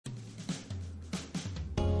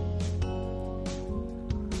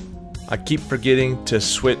I keep forgetting to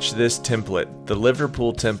switch this template. The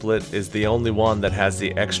Liverpool template is the only one that has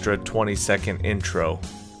the extra 20-second intro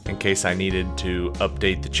in case I needed to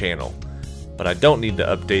update the channel. But I don't need to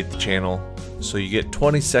update the channel, so you get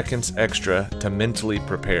 20 seconds extra to mentally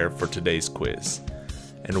prepare for today's quiz.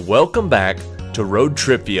 And welcome back to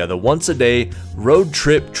ROADTRIpVIA, the once-a-day road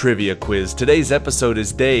trip trivia quiz. Today's episode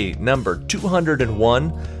is day number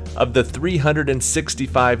 201 of the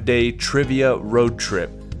 365-day trivia road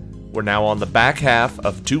trip. We're now on the back half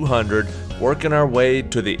of 200, working our way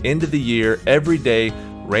to the end of the year. Every day,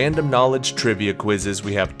 random knowledge trivia quizzes.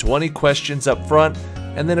 We have 20 questions up front,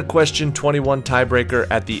 and then a question 21 tiebreaker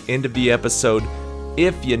at the end of the episode,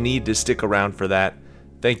 if you need to stick around for that.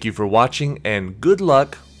 Thank you for watching, and good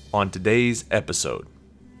luck on today's episode.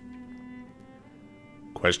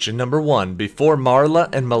 Question number 1. Before Marla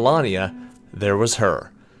and Melania, there was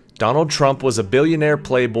her. Donald Trump was a billionaire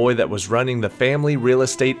playboy that was running the family real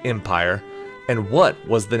estate empire. And what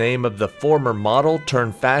was the name of the former model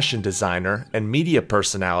turned fashion designer and media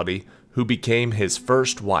personality who became his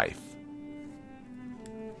first wife?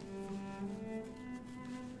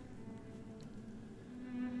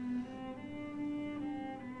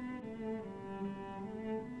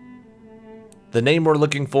 The name we're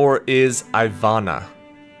looking for is Ivana.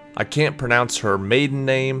 I can't pronounce her maiden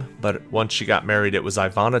name, but once she got married, it was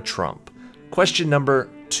Ivana Trump. Question number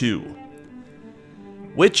 2.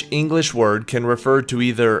 Which English word can refer to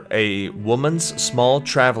either a woman's small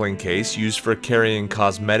traveling case used for carrying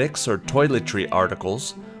cosmetics or toiletry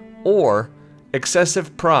articles, or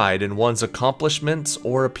excessive pride in one's accomplishments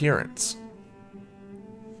or appearance?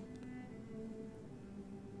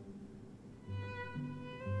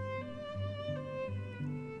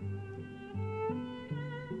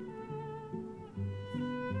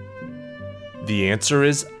 The answer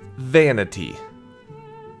is vanity.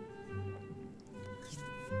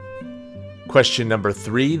 Question number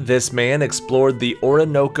 3. This man explored the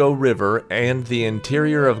Orinoco River and the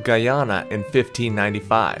interior of Guyana in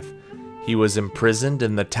 1595. He was imprisoned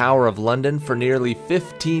in the Tower of London for nearly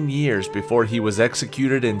 15 years before he was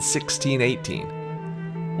executed in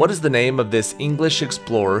 1618. What is the name of this English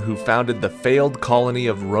explorer who founded the failed colony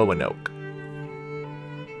of Roanoke?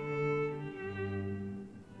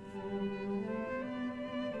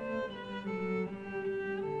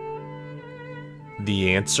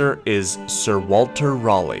 The answer is Sir Walter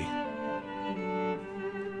Raleigh.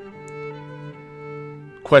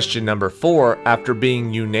 Question number 4. After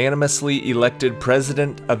being unanimously elected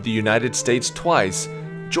President of the United States twice,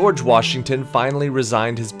 George Washington finally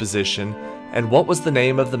resigned his position, and what was the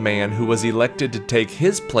name of the man who was elected to take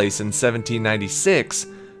his place in 1796,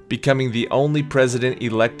 becoming the only president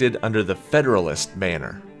elected under the Federalist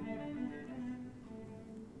manner?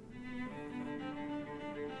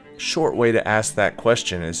 Short way to ask that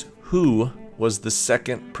question is, who was the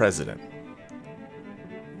second president?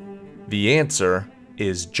 The answer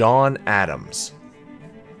is John Adams.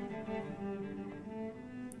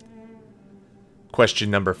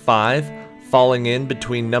 Question number 5. Falling in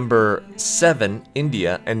between number 7,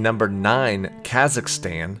 India, and number 9,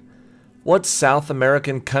 Kazakhstan, what South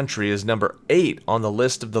American country is number 8 on the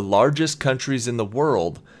list of the largest countries in the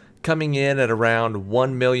world, coming in at around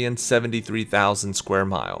 1,073,000 square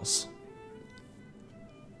miles?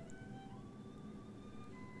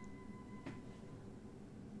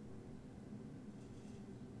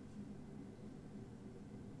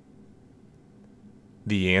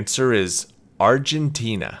 The answer is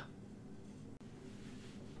Argentina.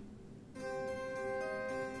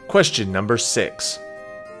 Question number 6.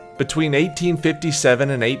 Between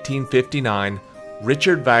 1857 and 1859,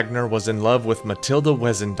 Richard Wagner was in love with Matilda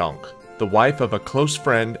Wesendonck, the wife of a close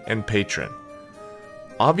friend and patron.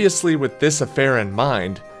 Obviously, with this affair in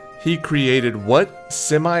mind, he created what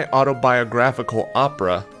semi-autobiographical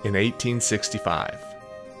opera in 1865?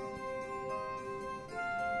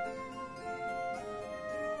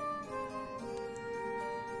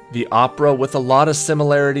 The opera with a lot of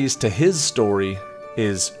similarities to his story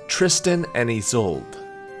is Tristan and Isolde.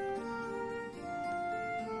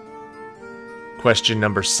 Question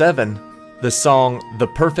number 7. The song The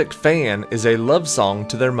Perfect Fan is a love song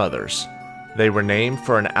to their mothers. They were named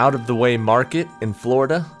for an out-of-the-way market in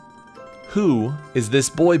Florida. Who is this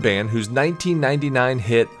boy band whose 1999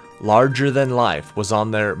 hit Larger Than Life was on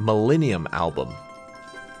their Millennium album?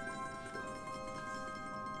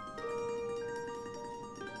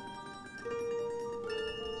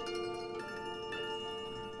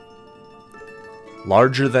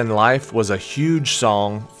 Larger Than Life was a huge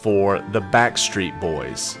song for the Backstreet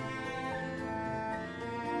Boys.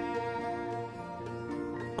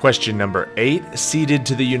 Question number 8. Ceded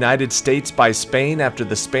to the United States by Spain after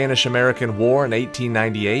the Spanish-American War in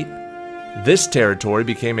 1898. This territory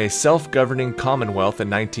became a self-governing commonwealth in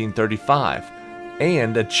 1935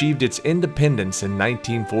 and achieved its independence in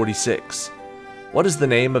 1946. What is the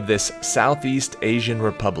name of this Southeast Asian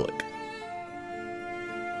republic?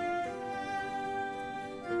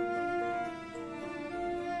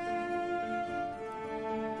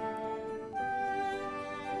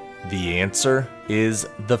 The answer is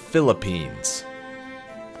the Philippines.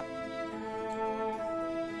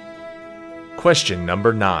 Question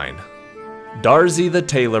number 9. Darsy the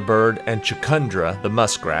tailor bird and Chukundra the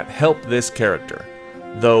muskrat help this character,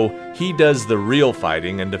 though he does the real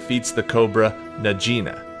fighting and defeats the cobra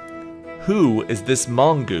Nagina. Who is this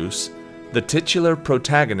mongoose, the titular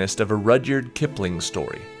protagonist of a Rudyard Kipling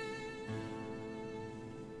story?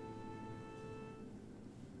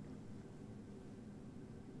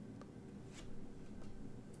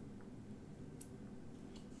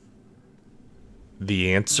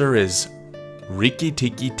 The answer is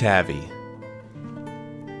RawkieDogg.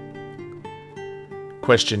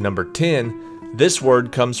 Question number 10. This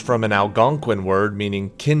word comes from an Algonquin word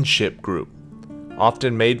meaning kinship group.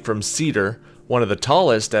 Often made from cedar, one of the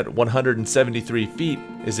tallest at 173 feet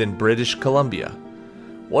is in British Columbia.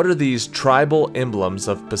 What are these tribal emblems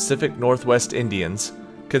of Pacific Northwest Indians,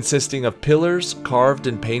 consisting of pillars carved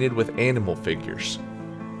and painted with animal figures?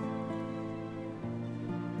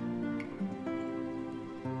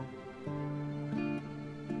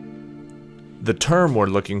 The term we're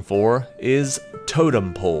looking for is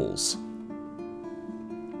totem poles.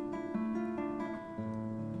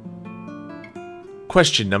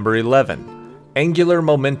 Question number 11. Angular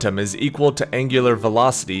momentum is equal to angular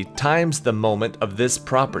velocity times the moment of this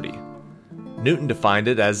property. Newton defined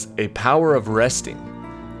it as a power of resting.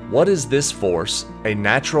 What is this force, a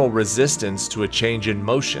natural resistance to a change in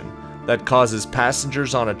motion, that causes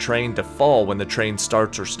passengers on a train to fall when the train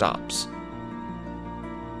starts or stops?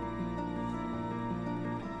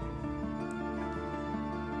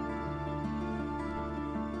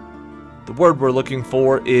 The word we're looking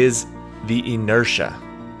for is the inertia.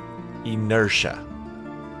 Inertia.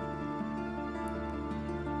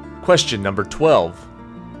 Question number 12.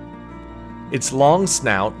 Its long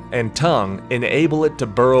snout and tongue enable it to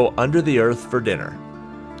burrow under the earth for dinner.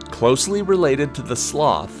 Closely related to the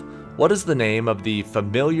sloth, what is the name of the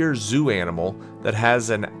familiar zoo animal that has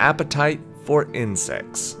an appetite for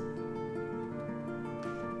insects?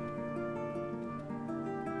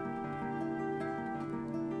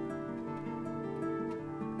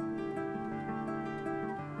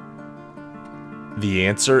 The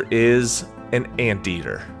answer is an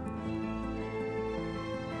anteater.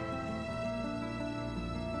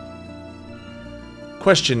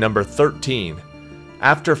 Question number 13.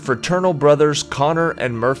 After fraternal brothers Connor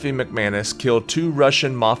and Murphy McManus kill 2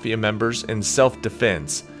 Russian mafia members in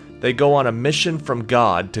self-defense, they go on a mission from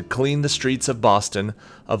God to clean the streets of Boston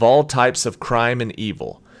of all types of crime and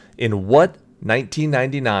evil. In what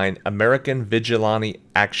 1999 American vigilante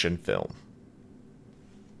action film?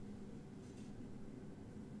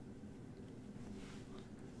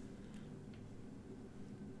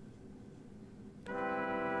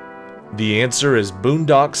 The answer is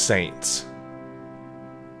Boondock Saints.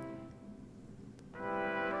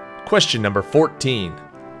 Question number 14.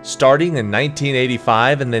 Starting in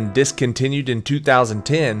 1985 and then discontinued in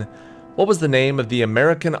 2010, what was the name of the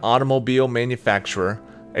American automobile manufacturer,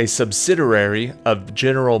 a subsidiary of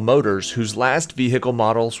General Motors, whose last vehicle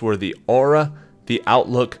models were the Aura, the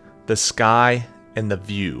Outlook, the Sky, and the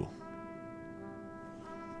View?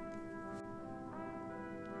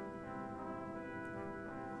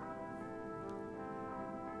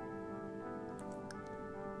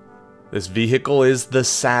 This vehicle is the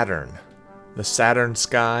Saturn. The Saturn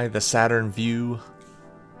Sky, the Saturn View.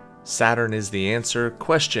 Saturn is the answer.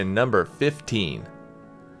 Question number 15.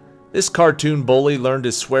 This cartoon bully learned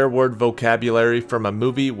his swear word vocabulary from a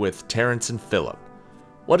movie with Terrence and Phillip.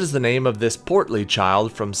 What is the name of this portly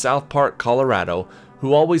child from South Park, Colorado,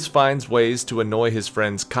 who always finds ways to annoy his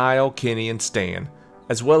friends Kyle, Kenny, and Stan,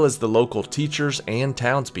 as well as the local teachers and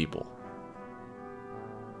townspeople?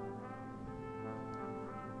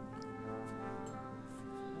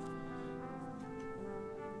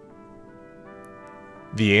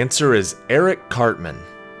 The answer is Eric Cartman.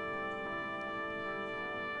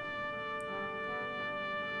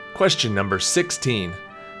 Question number 16.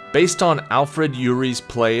 Based on Alfred Urey's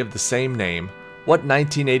play of the same name, what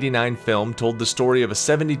 1989 film told the story of a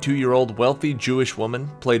 72-year-old wealthy Jewish woman,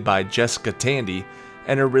 played by Jessica Tandy,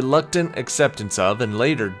 and her reluctant acceptance of and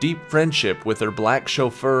later deep friendship with her black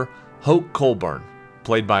chauffeur, Hoke Colburn,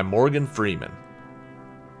 played by Morgan Freeman?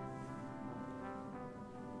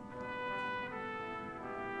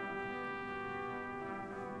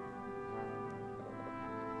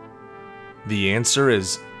 The answer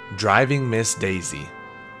is Driving Miss Daisy.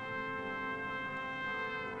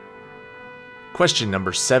 Question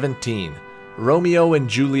number 17. Romeo and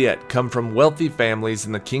Juliet come from wealthy families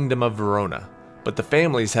in the Kingdom of Verona, but the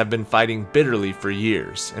families have been fighting bitterly for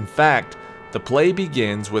years. In fact, the play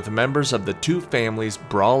begins with members of the two families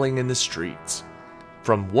brawling in the streets.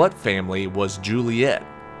 From what family was Juliet?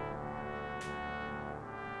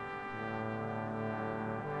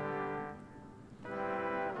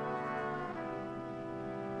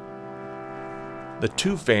 The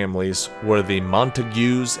two families were the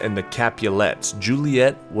Montagues and the Capulets.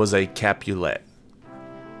 Juliet was a Capulet.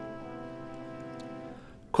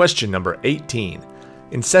 Question number 18.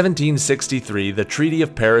 In 1763, the Treaty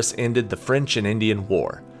of Paris ended the French and Indian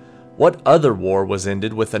War. What other war was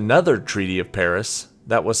ended with another Treaty of Paris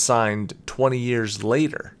that was signed 20 years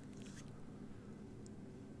later?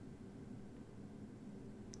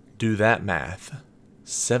 Do that math.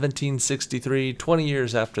 1763, 20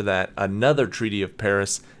 years after that, another Treaty of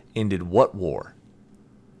Paris ended what war?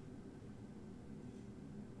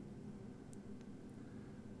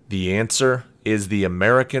 The answer is the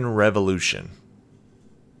American Revolution.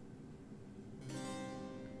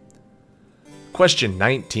 Question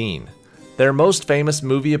 19. Their most famous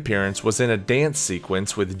movie appearance was in a dance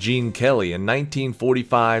sequence with Gene Kelly in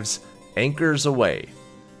 1945's Anchors Aweigh.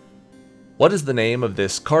 What is the name of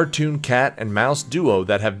this cartoon cat and mouse duo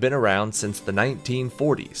that have been around since the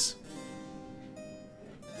 1940s?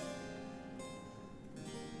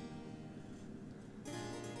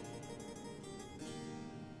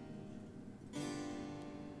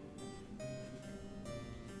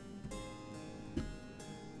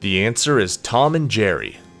 The answer is Tom and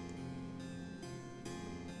Jerry.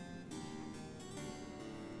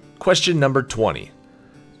 Question number 20.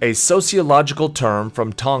 A sociological term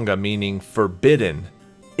from Tonga meaning forbidden.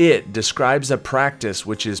 It describes a practice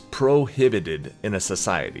which is prohibited in a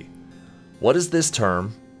society. What is this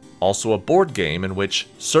term? Also a board game in which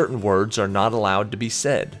certain words are not allowed to be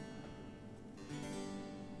said.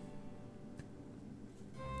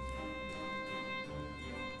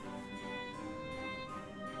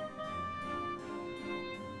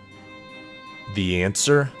 The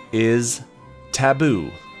answer is taboo.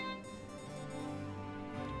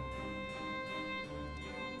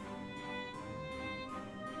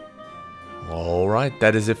 Alright,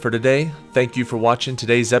 that is it for today. Thank you for watching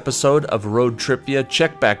today's episode of ROADTRIpVIA.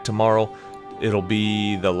 Check back tomorrow. It'll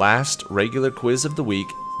be the last regular quiz of the week,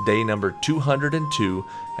 day number 202,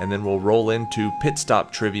 and then we'll roll into Pit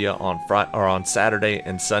Stop Trivia on Saturday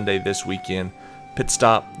and Sunday this weekend. Pit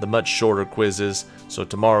Stop, the much shorter quizzes, so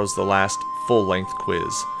tomorrow's the last full-length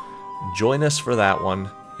quiz. Join us for that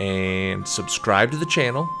one, and subscribe to the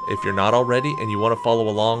channel if you're not already and you want to follow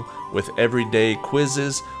along with everyday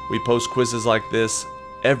quizzes. We post quizzes like this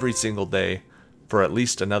every single day for at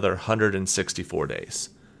least another 164 days.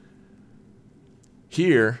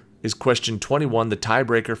 Here is question 21, the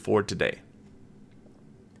tiebreaker for today.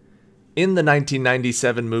 In the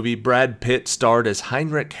 1997 movie, Brad Pitt starred as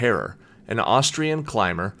Heinrich Harrer, an Austrian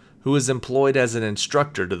climber who is employed as an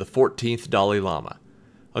instructor to the 14th Dalai Lama.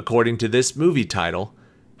 According to this movie title,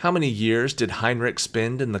 how many years did Heinrich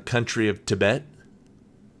spend in the country of Tibet?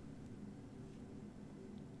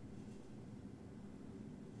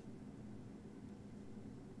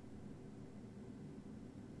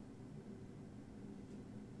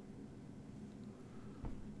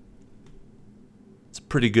 It's a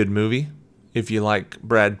pretty good movie if you like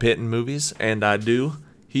Brad Pitt in movies, and I do.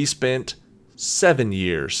 He spent 7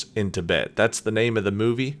 years in Tibet. That's the name of the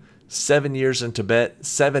movie. 7 years in Tibet.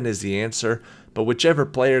 7 is the answer. But whichever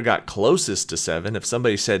player got closest to 7, if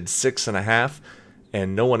somebody said 6.5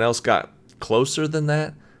 and no one else got closer than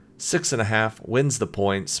that, 6.5 wins the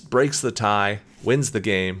points, breaks the tie, wins the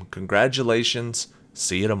game. Congratulations.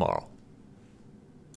 See you tomorrow.